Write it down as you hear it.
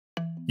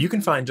You can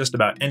find just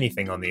about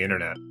anything on the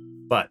internet,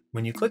 but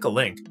when you click a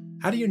link,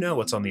 how do you know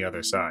what's on the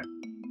other side?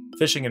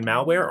 Phishing and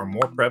malware are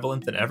more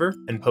prevalent than ever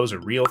and pose a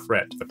real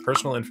threat to the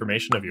personal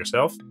information of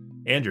yourself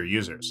and your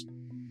users.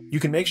 You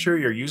can make sure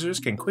your users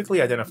can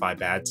quickly identify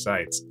bad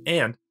sites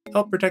and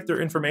help protect their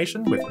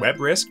information with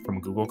WebRisk from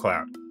Google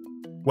Cloud.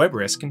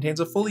 WebRisk contains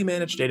a fully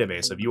managed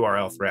database of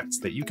URL threats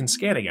that you can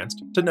scan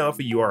against to know if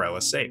a URL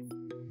is safe.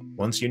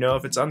 Once you know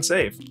if it's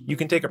unsafe, you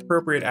can take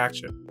appropriate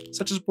action,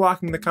 such as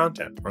blocking the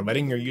content or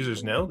letting your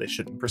users know they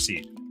shouldn't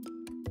proceed.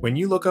 When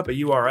you look up a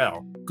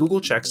URL, Google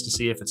checks to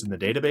see if it's in the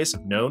database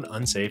of known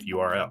unsafe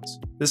URLs.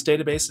 This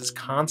database is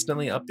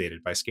constantly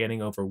updated by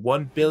scanning over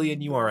 1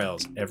 billion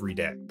URLs every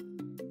day.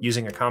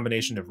 Using a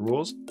combination of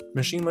rules,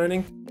 machine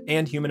learning,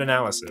 and human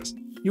analysis,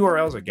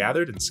 URLs are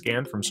gathered and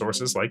scanned from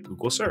sources like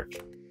Google Search.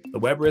 The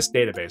WebRisk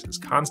database is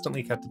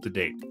constantly kept up to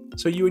date,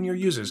 so you and your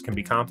users can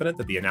be confident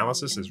that the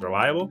analysis is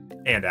reliable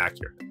and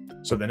accurate.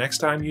 So the next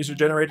time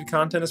user-generated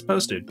content is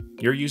posted,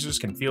 your users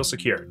can feel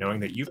secure knowing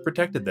that you've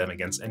protected them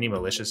against any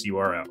malicious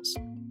URLs.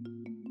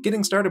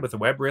 Getting started with the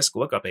WebRisk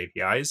Lookup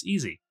Api is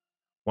easy.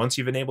 Once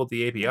you've enabled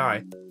the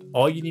API,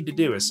 all you need to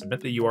do is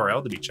submit the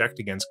URL to be checked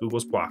against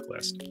Google's block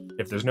list.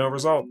 If there's no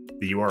result,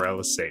 the URL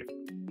is safe.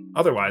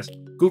 Otherwise,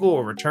 Google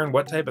will return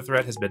what type of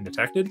threat has been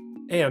detected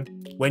and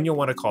when you'll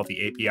want to call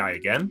the API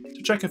again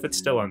to check if it's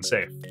still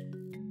unsafe.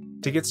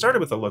 To get started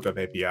with the Lookup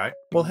API,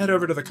 we'll head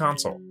over to the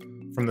console.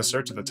 From the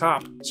search at the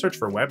top, search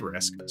for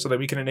WebRisk so that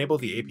we can enable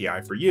the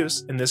API for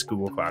use in this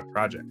Google Cloud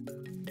project.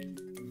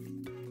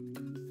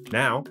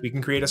 Now, we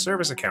can create a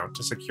service account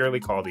to securely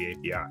call the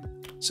API.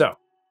 So,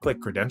 click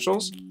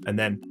Credentials and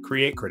then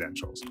Create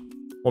Credentials.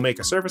 We'll make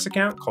a service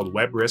account called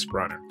WebRisk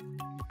Runner.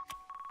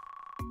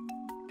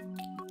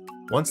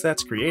 Once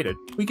that's created,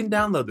 we can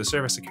download the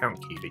service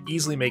account key to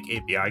easily make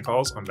API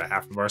calls on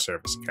behalf of our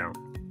service account.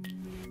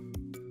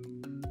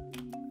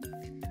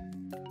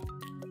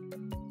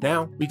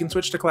 Now, we can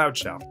switch to Cloud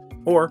Shell,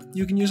 or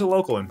you can use a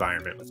local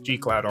environment with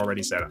gcloud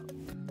already set up.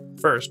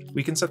 First,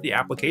 we can set the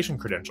application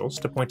credentials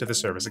to point to the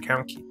service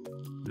account key.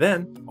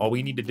 Then, all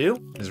we need to do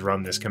is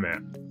run this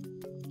command.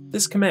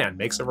 This command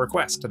makes a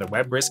request to the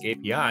WebRisk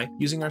API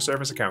using our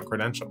service account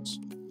credentials.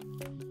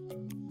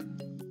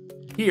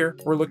 Here,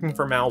 we're looking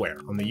for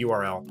malware on the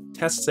URL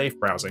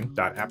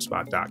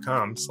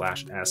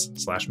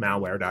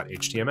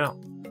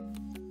testsafebrowsing.appspot.com/s/malware.html.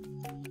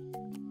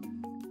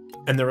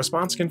 And the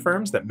response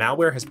confirms that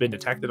malware has been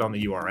detected on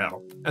the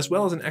URL, as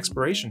well as an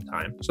expiration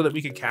time so that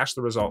we can cache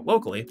the result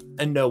locally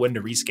and know when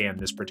to rescan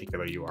this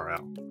particular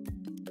URL.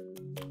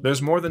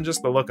 There's more than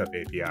just the Lookup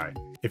API.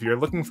 If you're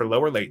looking for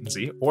lower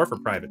latency or for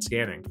private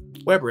scanning,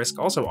 WebRisk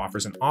also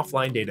offers an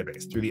offline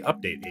database through the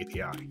Update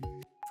API.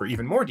 For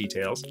even more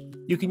details,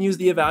 you can use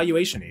the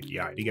Evaluation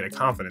API to get a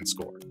confidence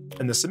score,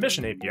 and the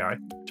Submission API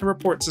to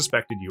report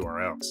suspected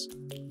URLs.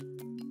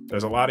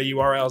 There's a lot of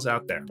URLs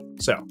out there,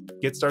 so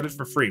get started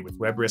for free with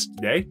WebRisk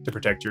today to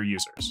protect your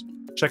users.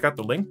 Check out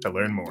the link to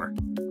learn more.